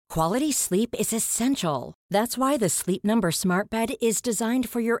Quality sleep is essential. That's why the Sleep Number Smart Bed is designed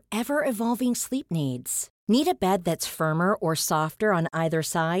for your ever-evolving sleep needs. Need a bed that's firmer or softer on either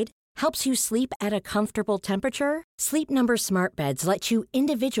side? Helps you sleep at a comfortable temperature? Sleep Number Smart Beds let you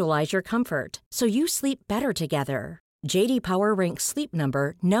individualize your comfort, so you sleep better together. J.D. Power ranks Sleep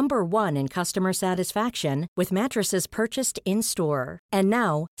Number number 1 in customer satisfaction with mattresses purchased in-store. And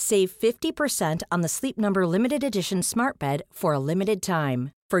now, save 50% on the Sleep Number Limited Edition Smart Bed for a limited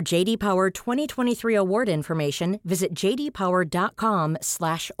time. For J.D. Power 2023 award information, visit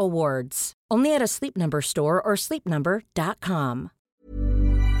jdpower.com/awards. Only at a Sleep Number store or sleepnumber.com.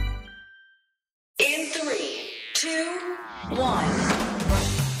 In 3, 2, 1.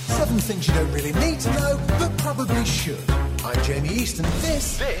 7 things you don't really need to know, but probably should. I'm Jamie East, and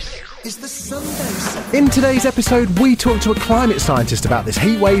this is the Sunday Set. In today's episode, we talk to a climate scientist about this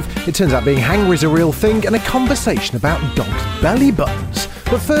heatwave. It turns out being hangry is a real thing, and a conversation about dogs' belly buttons.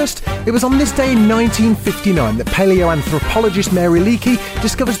 But first, it was on this day in 1959 that paleoanthropologist Mary Leakey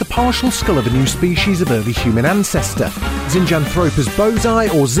discovers the partial skull of a new species of early human ancestor. Zinjanthropus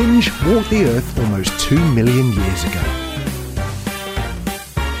bozai, or Zinj, walked the Earth almost 2 million years ago.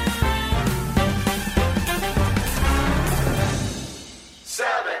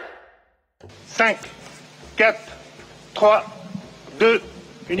 5, 4, 3, 2,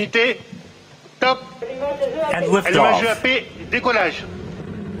 unité, top. And liftoff. Allumage EAP, décollage.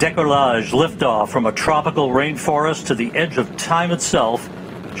 Decollage, liftoff from a tropical rainforest to the edge of time itself.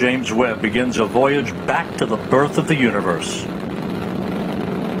 James Webb begins a voyage back to the birth of the universe.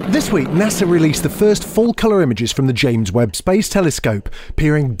 This week, NASA released the first full-colour images from the James Webb Space Telescope.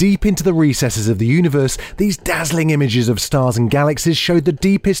 Peering deep into the recesses of the universe, these dazzling images of stars and galaxies showed the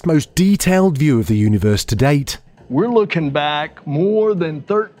deepest, most detailed view of the universe to date. We're looking back more than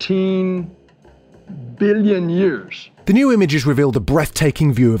 13 billion years. The new images revealed a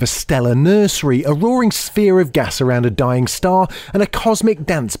breathtaking view of a stellar nursery, a roaring sphere of gas around a dying star, and a cosmic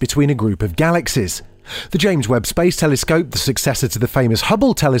dance between a group of galaxies. The James Webb Space Telescope, the successor to the famous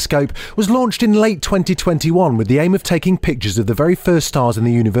Hubble telescope, was launched in late 2021 with the aim of taking pictures of the very first stars in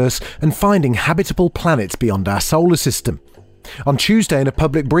the universe and finding habitable planets beyond our solar system. On Tuesday, in a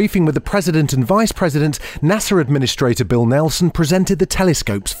public briefing with the President and Vice President, NASA Administrator Bill Nelson presented the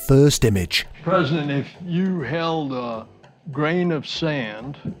telescope's first image. President, if you held a grain of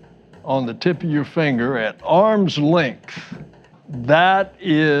sand on the tip of your finger at arm's length, that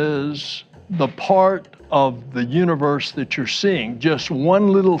is the part of the universe that you're seeing, just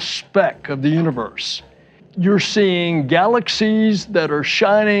one little speck of the universe. You're seeing galaxies that are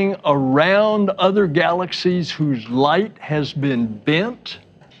shining around other galaxies whose light has been bent,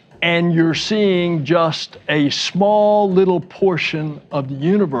 and you're seeing just a small little portion of the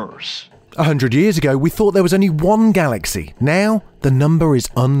universe. 100 years ago, we thought there was only one galaxy. Now, the number is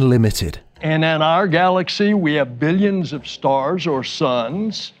unlimited. And in our galaxy, we have billions of stars or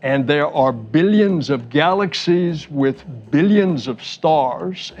suns, and there are billions of galaxies with billions of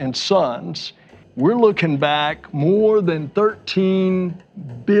stars and suns. We're looking back more than 13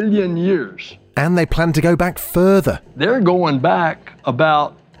 billion years. And they plan to go back further. They're going back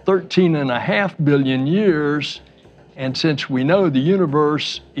about 13.5 billion years, and since we know the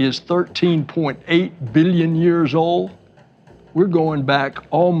universe is 13.8 billion years old, we're going back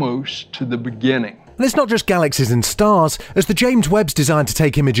almost to the beginning. And it's not just galaxies and stars, as the James Webb's designed to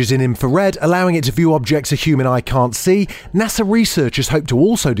take images in infrared, allowing it to view objects a human eye can't see. NASA researchers hope to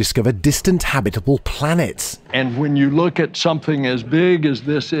also discover distant habitable planets. And when you look at something as big as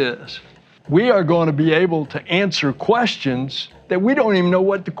this is, we are going to be able to answer questions that we don't even know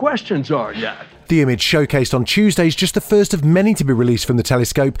what the questions are yet. The image showcased on Tuesday is just the first of many to be released from the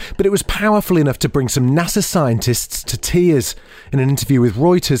telescope, but it was powerful enough to bring some NASA scientists to tears. In an interview with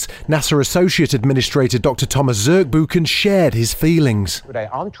Reuters, NASA Associate Administrator Dr. Thomas Zerkbuchen shared his feelings. To the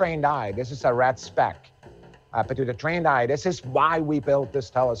untrained eye, this is a red speck. But to the trained eye, this is why we built this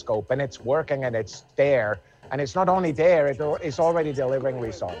telescope, and it's working and it's there. And it's not only there, it's already delivering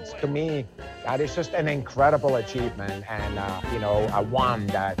results. To me, that is just an incredible achievement and, a one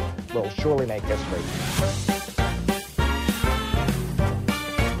that will surely make history.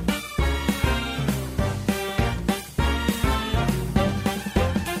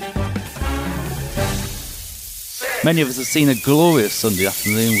 Many of us have seen a glorious Sunday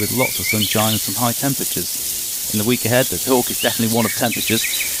afternoon with lots of sunshine and some high temperatures. In the week ahead, the talk is definitely one of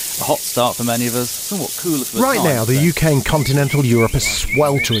temperatures. A hot start for many of us, somewhat cooler for the Right now, the UK and continental Europe are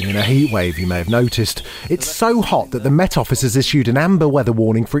sweltering in a heatwave, you may have noticed. It's so hot that the Met Office has issued an amber weather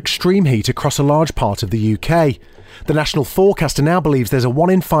warning for extreme heat across a large part of the UK. The national forecaster now believes there's a 1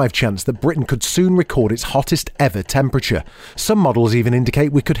 in 5 chance that Britain could soon record its hottest ever temperature. Some models even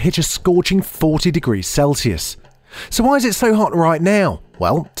indicate we could hit a scorching 40 degrees Celsius. So why is it so hot right now?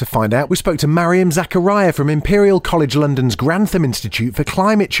 Well, to find out, we spoke to Mariam Zachariah from Imperial College London's Grantham Institute for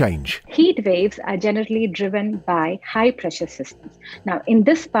Climate Change. Heat waves are generally driven by high-pressure systems. Now, in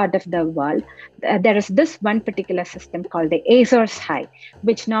this part of the world, there is this one particular system called the Azores High,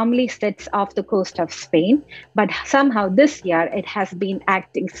 which normally sits off the coast of Spain. But somehow this year, it has been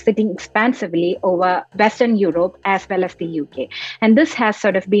sitting expansively over Western Europe as well as the UK. And this has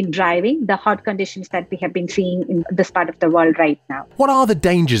sort of been driving the hot conditions that we have been seeing in this part of the world right now. What are the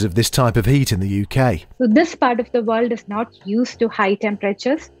dangers of this type of heat in the UK? So this part of the world is not used to high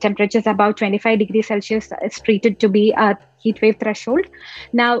temperatures. Temperatures above 25 degrees Celsius is treated to be a heat wave threshold.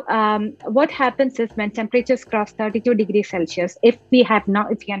 Now, what happens is when temperatures cross 32 degrees Celsius, if you are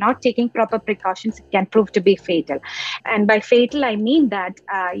not taking proper precautions, it can prove to be fatal. And by fatal, I mean that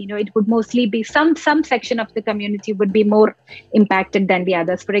it would mostly be some section of the community would be more impacted than the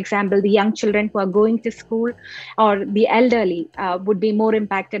others. For example, the young children who are going to school or the elderly would be more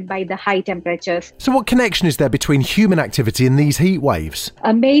impacted by the high temperatures. So what connection is there between human activity and these heat waves?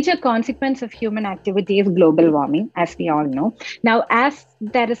 A major consequence of human activity is global warming, as we all know. Now, as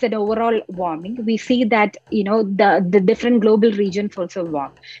there is an overall warming, we see that, the different global regions also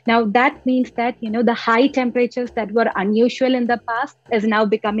warm. Now, that means that, the high temperatures that were unusual in the past is now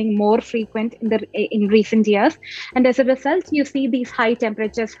becoming more frequent in recent years. And as a result, you see these high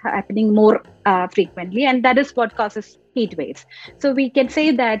temperatures happening more frequently. And that is what causes heat waves. So we can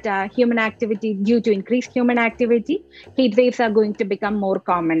say that due to increased human activity, heat waves are going to become more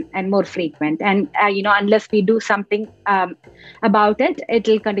common and more frequent. And, unless we do something about it, it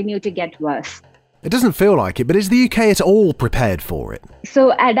will continue to get worse. It doesn't feel like it, but is the UK at all prepared for it?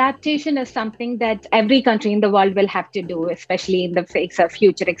 So adaptation is something that every country in the world will have to do, especially in the face of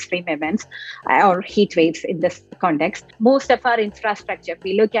future extreme events or heat waves in this context. Most of our infrastructure, if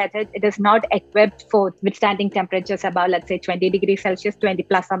we look at it, it is not equipped for withstanding temperatures above, let's say, 20 degrees Celsius, 20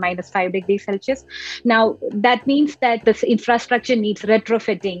 plus or minus 5 degrees Celsius. Now, that means that this infrastructure needs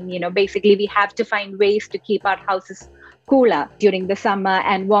retrofitting. Basically, we have to find ways to keep our houses cooler during the summer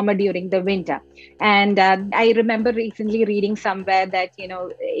and warmer during the winter. And I remember recently reading somewhere that,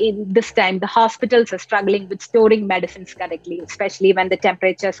 in this time, the hospitals are struggling with storing medicines correctly, especially when the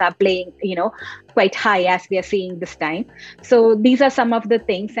temperatures are playing, quite high as we are seeing this time. So these are some of the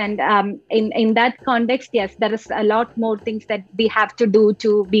things. And in that context, yes, there is a lot more things that we have to do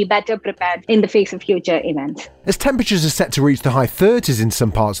to be better prepared in the face of future events. As temperatures are set to reach the high 30s in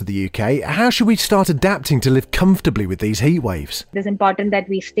some parts of the UK, how should we start adapting to live comfortably with these heat waves? It is important that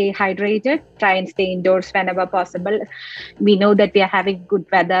we stay hydrated, try and stay indoors whenever possible. We know that we are having good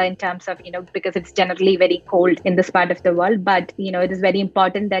weather in terms of, because it's generally very cold in this part of the world. But, it is very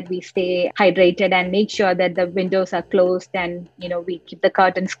important that we stay hydrated and make sure that the windows are closed and, we keep the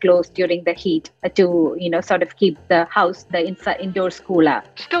curtains closed during the heat to, sort of keep the house, indoors cooler.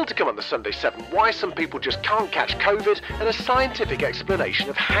 Still to come on the Sunday 7, why some people just can't catch COVID and a scientific explanation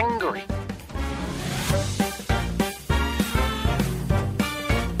of Hangry.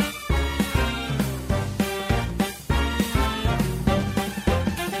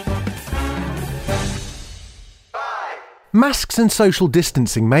 Masks and social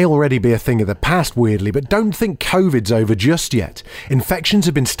distancing may already be a thing of the past, weirdly, but don't think COVID's over just yet. Infections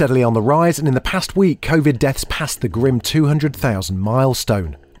have been steadily on the rise, and in the past week, COVID deaths passed the grim 200,000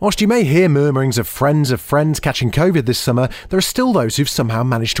 milestone. Whilst you may hear murmurings of friends catching COVID this summer, there are still those who've somehow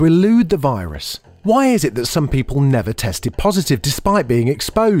managed to elude the virus. Why is it that some people never tested positive despite being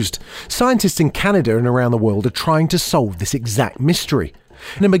exposed? Scientists in Canada and around the world are trying to solve this exact mystery.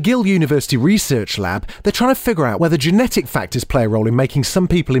 In a McGill University research lab, they're trying to figure out whether genetic factors play a role in making some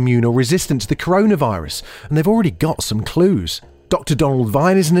people immune or resistant to the coronavirus, and they've already got some clues. Dr. Donald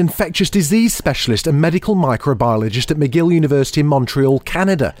Vine is an infectious disease specialist and medical microbiologist at McGill University in Montreal,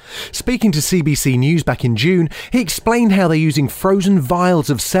 Canada. Speaking to CBC News back in June, he explained how they're using frozen vials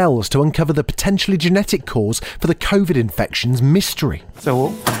of cells to uncover the potentially genetic cause for the COVID infection's mystery. So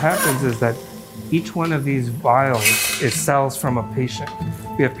what happens is that each one of these vials is cells from a patient.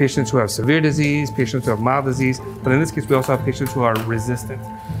 We have patients who have severe disease, patients who have mild disease, but in this case, we also have patients who are resistant.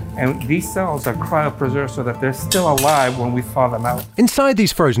 And these cells are cryopreserved so that they're still alive when we thaw them out. Inside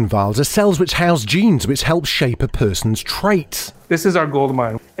these frozen vials are cells which house genes which help shape a person's traits. This is our gold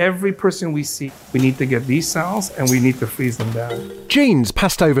mine. Every person we see, we need to get these cells and we need to freeze them down. Genes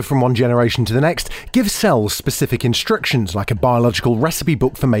passed over from one generation to the next give cells specific instructions, like a biological recipe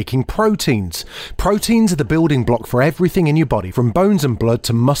book for making proteins. Proteins are the building block for everything in your body, from bones and blood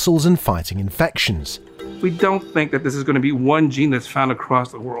to muscles and fighting infections. We don't think that this is going to be one gene that's found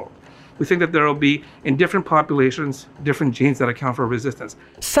across the world. We think that there will be, in different populations, different genes that account for resistance.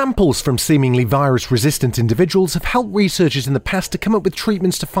 Samples from seemingly virus-resistant individuals have helped researchers in the past to come up with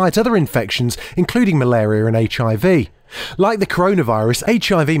treatments to fight other infections, including malaria and HIV. Like the coronavirus,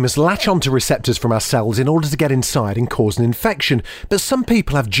 HIV must latch onto receptors from our cells in order to get inside and cause an infection, but some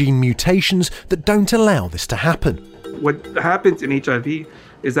people have gene mutations that don't allow this to happen. What happens in HIV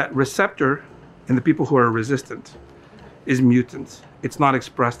is that receptor in the people who are resistant is mutant. It's not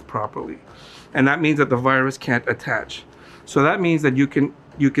expressed properly. And that means that the virus can't attach. So that means that you can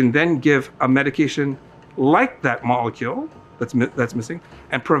then give a medication like that molecule that's missing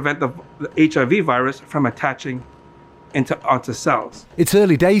and prevent the HIV virus from attaching onto cells. It's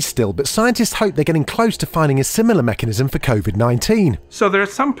early days still, but scientists hope they're getting close to finding a similar mechanism for COVID-19. So there are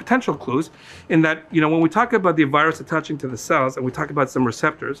some potential clues in that, when we talk about the virus attaching to the cells and we talk about some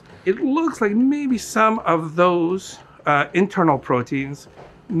receptors, it looks like maybe some of those internal proteins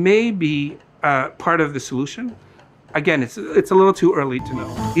may be part of the solution. Again, it's a little too early to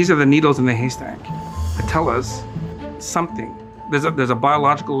know. These are the needles in the haystack that tell us something. There's a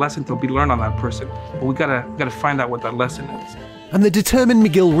biological lesson to be learned on that person, but we gotta find out what that lesson is. And the determined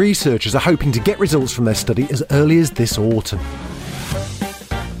McGill researchers are hoping to get results from their study as early as this autumn.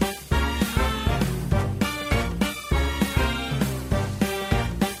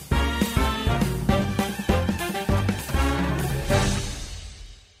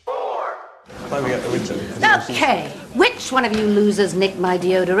 Okay, which one of you losers nicked my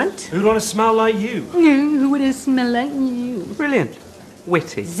deodorant? Who'd want to smell like you? Who would have smell like you? Brilliant.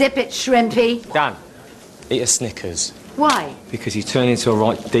 Witty. Zip it, shrimpy. Dan, eat a Snickers. Why? Because you turn into a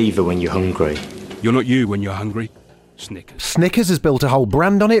right diva when you're hungry. You're not you when you're hungry. Snickers. Snickers has built a whole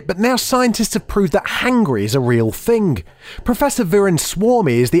brand on it, but now scientists have proved that Hangry is a real thing. Professor Viren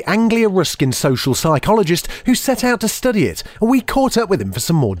Swamy is the Anglia-Ruskin social psychologist who set out to study it, and we caught up with him for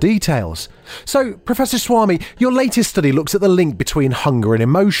some more details. So, Professor Swamy, your latest study looks at the link between hunger and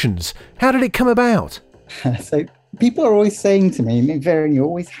emotions. How did it come about? So, people are always saying to me, Viren, you're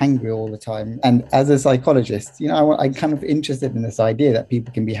always hangry all the time. And as a psychologist, I'm kind of interested in this idea that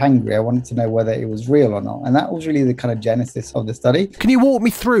people can be hangry. I wanted to know whether it was real or not. And that was really the kind of genesis of the study. Can you walk me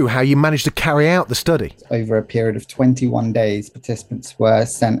through how you managed to carry out the study? Over a period of 21 days, participants were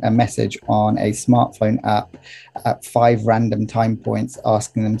sent a message on a smartphone app at 5 random time points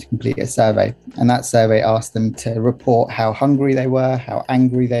asking them to complete a survey. And that survey asked them to report how hungry they were, how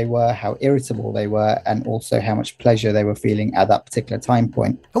angry they were, how irritable they were, and also how much pleasure they were feeling at that particular time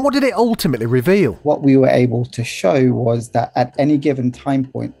point. And what did it ultimately reveal? What we were able to show was that at any given time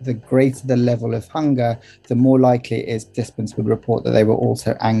point, the greater the level of hunger, the more likely it is participants would report that they were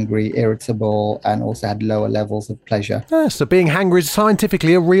also angry, irritable, and also had lower levels of pleasure. So being hangry is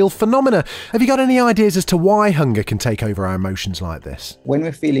scientifically a real phenomena. Have you got any ideas as to why hunger can take over our emotions like this? When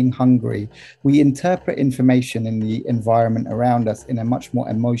we're feeling hungry, we interpret information in the environment around us in a much more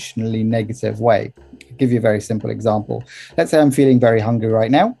emotionally negative way. I'll give you a very simple example. Let's say I'm feeling very hungry right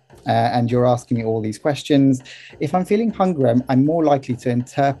now, and you're asking me all these questions. If I'm feeling hungry, I'm more likely to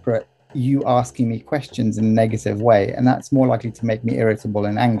interpret you asking me questions in a negative way, and that's more likely to make me irritable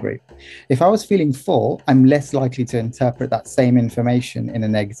and angry. If I was feeling full, I'm less likely to interpret that same information in a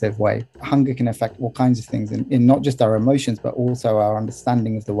negative way. Hunger can affect all kinds of things in not just our emotions, but also our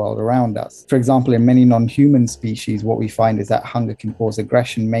understanding of the world around us. For example, in many non-human species, what we find is that hunger can cause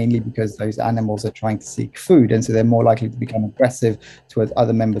aggression, mainly because those animals are trying to seek food, and so they're more likely to become aggressive towards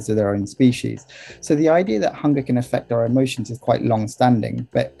other members of their own species. So the idea that hunger can affect our emotions is quite long-standing,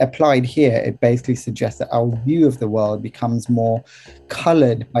 but applied here, it basically suggests that our view of the world becomes more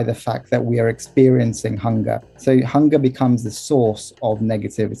colored by the fact that we are experiencing hunger. So hunger becomes the source of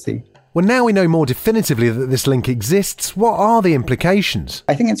negativity. Well, now we know more definitively that this link exists. What are the implications?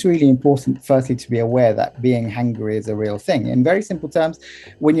 I think it's really important, firstly, to be aware that being hangry is a real thing. In very simple terms,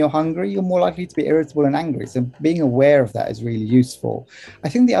 when you're hungry, you're more likely to be irritable and angry. So being aware of that is really useful. I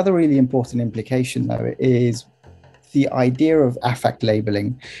think the other really important implication, though, is the idea of affect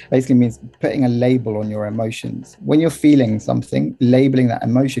labeling. Basically means putting a label on your emotions. When you're feeling something, labeling that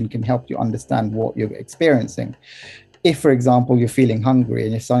emotion can help you understand what you're experiencing. If, for example, you're feeling hungry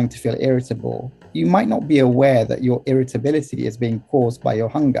and you're starting to feel irritable, you might not be aware that your irritability is being caused by your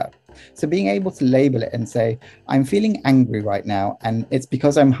hunger. So being able to label it and say, I'm feeling angry right now, and it's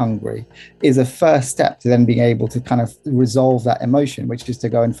because I'm hungry, is a first step to then being able to kind of resolve that emotion, which is to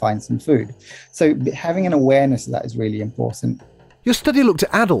go and find some food. So having an awareness of that is really important. Your study looked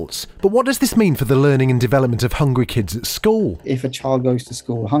at adults, but what does this mean for the learning and development of hungry kids at school? If a child goes to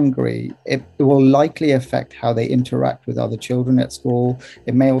school hungry, it will likely affect how they interact with other children at school.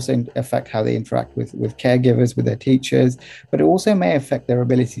 It may also affect how they interact with caregivers, with their teachers, but it also may affect their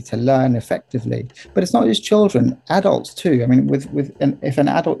ability to learn effectively. But it's not just children, adults too. I mean, if an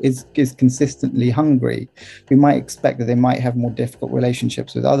adult is consistently hungry, we might expect that they might have more difficult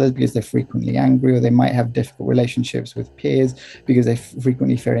relationships with others because they're frequently angry, or they might have difficult relationships with peers because they're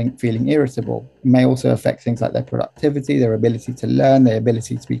frequently feeling irritable. It may also affect things like their productivity, their ability to learn, their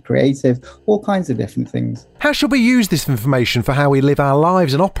ability to be creative, all kinds of different things. How should we use this information for how we live our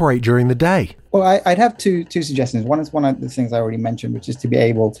lives and operate during the day? Well, I'd have two suggestions. One is one of the things I already mentioned, which is to be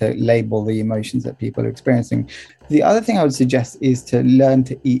able to label the emotions that people are experiencing. The other thing I would suggest is to learn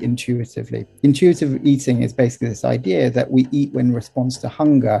to eat intuitively. Intuitive eating is basically this idea that we eat in response to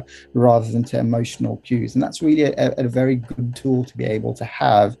hunger rather than to emotional cues. And that's really a very good tool to be able to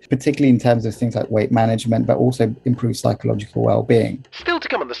have, particularly in terms of things like weight management, but also improve psychological well-being. Still to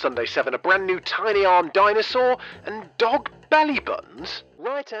come on the Sunday 7, a brand new tiny arm dinosaur and dog belly buttons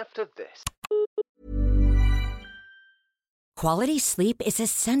right after this. Quality sleep is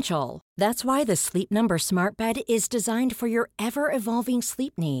essential. That's why the Sleep Number Smart Bed is designed for your ever-evolving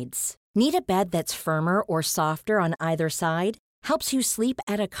sleep needs. Need a bed that's firmer or softer on either side? Helps you sleep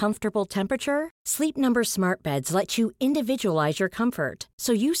at a comfortable temperature? Sleep Number Smart Beds let you individualize your comfort,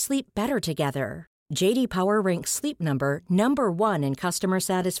 so you sleep better together. J.D. Power ranks Sleep Number number 1 in customer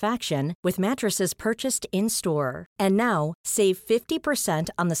satisfaction with mattresses purchased in-store. And now, save 50%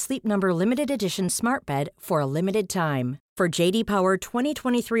 on the Sleep Number Limited Edition Smart Bed for a limited time. For J.D. Power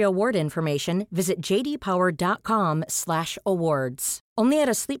 2023 award information, visit jdpower.com/awards. Only at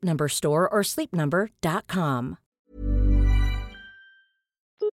a Sleep Number store or sleepnumber.com.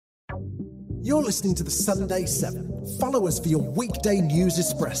 You're listening to the Sunday 7. Follow us for your weekday news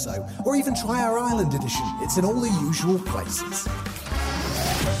espresso, or even try our Island edition. It's in all the usual places.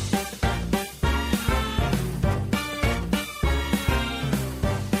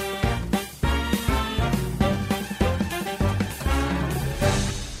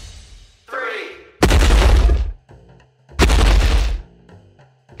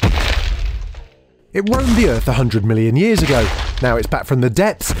 It roamed the Earth 100 million years ago. Now it's back from the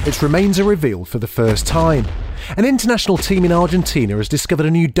depths, its remains are revealed for the first time. An international team in Argentina has discovered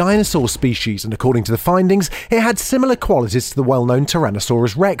a new dinosaur species, and according to the findings, it had similar qualities to the well-known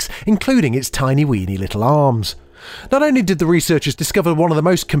Tyrannosaurus rex, including its tiny weeny little arms. Not only did the researchers discover one of the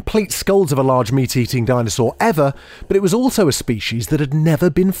most complete skulls of a large meat-eating dinosaur ever, but it was also a species that had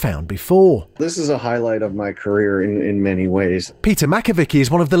never been found before. This is a highlight of my career in many ways. Peter Makovicky is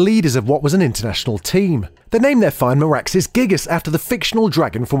one of the leaders of what was an international team. They named their find Meraxes gigas after the fictional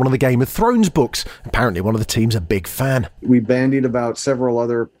dragon from one of the Game of Thrones books. Apparently one of the team's a big fan. We bandied about several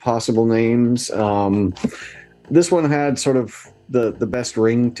other possible names. This one had sort of the best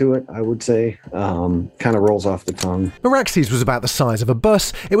ring to it, I would say. Kind of rolls off the tongue. Meraxes was about the size of a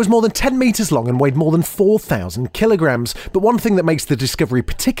bus. It was more than 10 metres long and weighed more than 4,000 kilograms. But one thing that makes the discovery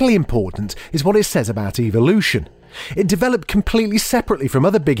particularly important is what it says about evolution. It developed completely separately from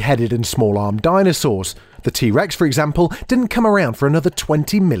other big-headed and small-armed dinosaurs. The T-Rex, for example, didn't come around for another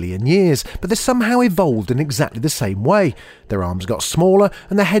 20 million years, but they somehow evolved in exactly the same way. Their arms got smaller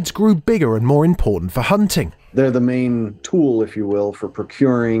and their heads grew bigger and more important for hunting. They're the main tool, if you will, for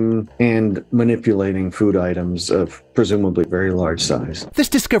procuring and manipulating food items of presumably very large size. This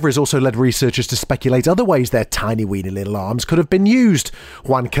discovery has also led researchers to speculate other ways their tiny weeny little arms could have been used.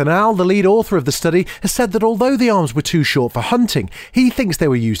 Juan Canal, the lead author of the study, has said that although the arms were too short for hunting, he thinks they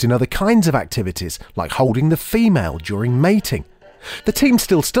were used in other kinds of activities, like holding the female during mating. The team's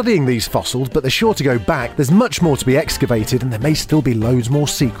still studying these fossils, but they're sure to go back. There's much more to be excavated, and there may still be loads more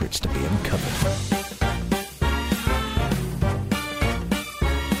secrets to be uncovered.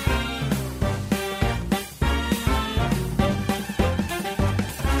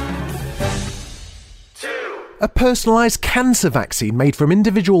 A personalised cancer vaccine made from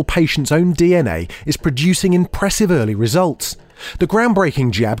individual patients' own DNA is producing impressive early results. The groundbreaking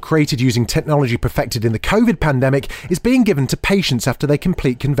jab, created using technology perfected in the COVID pandemic, is being given to patients after they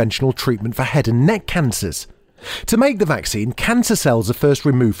complete conventional treatment for head and neck cancers. To make the vaccine, cancer cells are first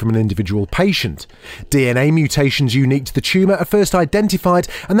removed from an individual patient. DNA mutations unique to the tumour are first identified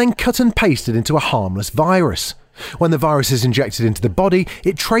and then cut and pasted into a harmless virus. When the virus is injected into the body,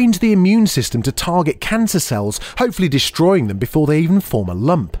 it trains the immune system to target cancer cells, hopefully destroying them before they even form a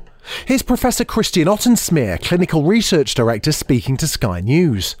lump. Here's Professor Christian Ottensmeer, Clinical Research Director, speaking to Sky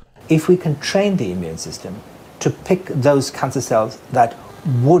News. If we can train the immune system to pick those cancer cells that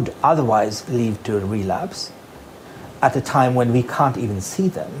would otherwise lead to a relapse, at a time when we can't even see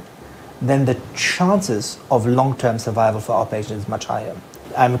them, then the chances of long-term survival for our patients is much higher.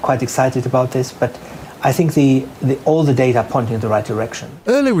 I'm quite excited about this, but I think all the data are pointing in the right direction.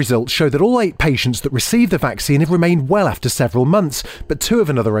 Early results show that all 8 patients that received the vaccine have remained well after several months, but 2 of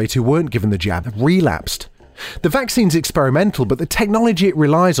another 8 who weren't given the jab have relapsed. The vaccine's experimental, but the technology it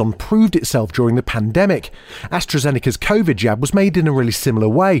relies on proved itself during the pandemic. AstraZeneca's COVID jab was made in a really similar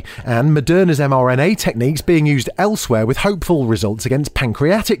way, and Moderna's mRNA techniques being used elsewhere with hopeful results against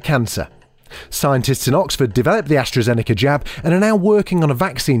pancreatic cancer. Scientists in Oxford developed the AstraZeneca jab and are now working on a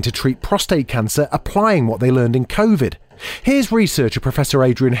vaccine to treat prostate cancer, applying what they learned in COVID. Here's researcher Professor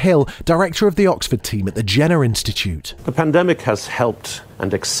Adrian Hill, director of the Oxford team at the Jenner Institute. The pandemic has helped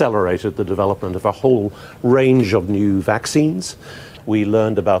and accelerated the development of a whole range of new vaccines. We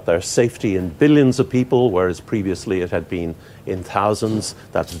learned about their safety in billions of people, whereas previously it had been in thousands.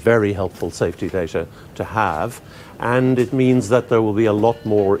 That's very helpful safety data to have. And it means that there will be a lot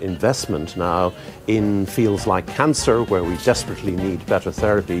more investment now in fields like cancer, where we desperately need better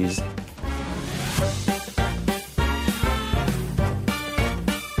therapies.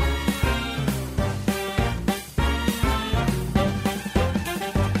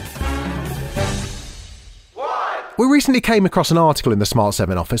 We recently came across an article in the Smart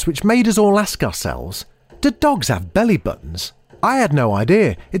 7 office which made us all ask ourselves, do dogs have belly buttons? I had no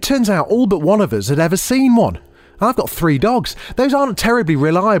idea. It turns out all but one of us had ever seen one. I've got 3 dogs. Those aren't terribly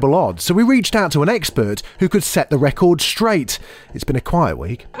reliable odds, so we reached out to an expert who could set the record straight. It's been a quiet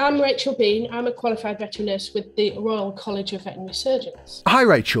week. I'm Rachel Bean. I'm a qualified veterinary nurse with the Royal College of Veterinary Surgeons. Hi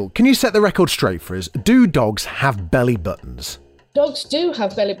Rachel, can you set the record straight for us? Do dogs have belly buttons? Dogs do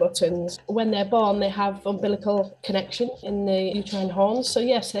have belly buttons. When they're born, they have umbilical connection in the uterine horns. So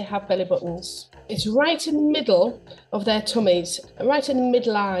yes, they have belly buttons. It's right in the middle of their tummies, right in the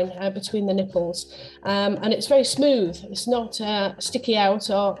midline between the nipples. And it's very smooth. It's not sticky out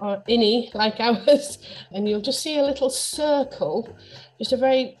or inny like ours. And you'll just see a little circle, just a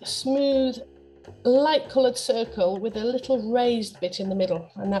very smooth, light-coloured circle with a little raised bit in the middle,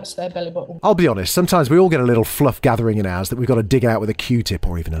 and that's their belly button. I'll be honest, sometimes we all get a little fluff gathering in ours that we've got to dig out with a Q-tip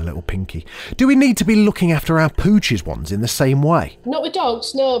or even a little pinky. Do we need to be looking after our pooches ones in the same way? Not with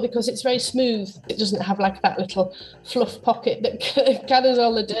dogs, no, because it's very smooth. It doesn't have like that little fluff pocket that gathers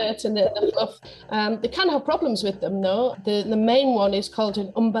all the dirt and the fluff. They can have problems with them, though. The main one is called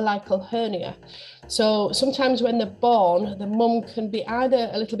an umbilical hernia. So sometimes when they're born, the mum can be either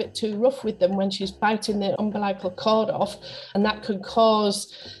a little bit too rough with them when she's biting the umbilical cord off, and that could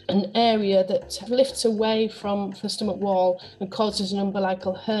cause an area that lifts away from the stomach wall and causes an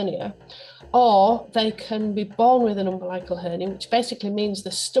umbilical hernia. Or they can be born with an umbilical hernia, which basically means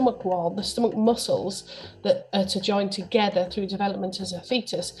the stomach wall, the stomach muscles that are to join together through development as a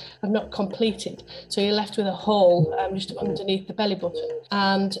fetus have not completed. So you're left with a hole just underneath the belly button,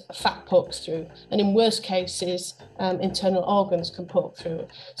 and fat pokes through. And in worst cases, internal organs can poke through.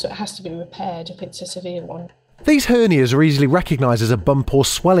 So it has to be repaired if it's a severe one. These hernias are easily recognised as a bump or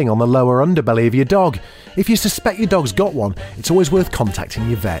swelling on the lower underbelly of your dog. If you suspect your dog's got one, it's always worth contacting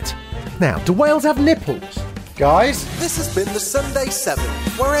your vet. Now, do whales have nipples? Guys, this has been the Sunday 7.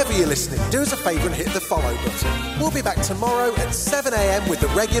 Wherever you're listening, do us a favour and hit the follow button. We'll be back tomorrow at 7 a.m. with the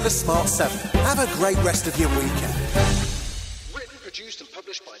regular Smart 7. Have a great rest of your weekend. Written, produced and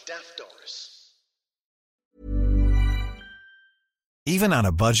published by Daft Doris. Even on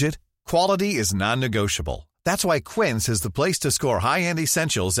a budget, quality is non-negotiable. That's why Quince is the place to score high-end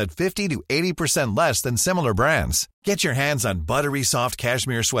essentials at 50 to 80% less than similar brands. Get your hands on buttery soft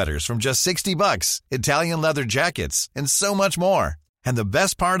cashmere sweaters from just $60, Italian leather jackets, and so much more. And the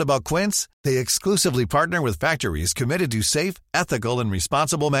best part about Quince, they exclusively partner with factories committed to safe, ethical, and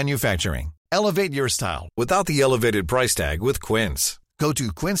responsible manufacturing. Elevate your style without the elevated price tag with Quince. Go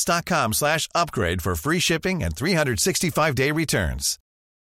to quince.com/upgrade for free shipping and 365-day returns.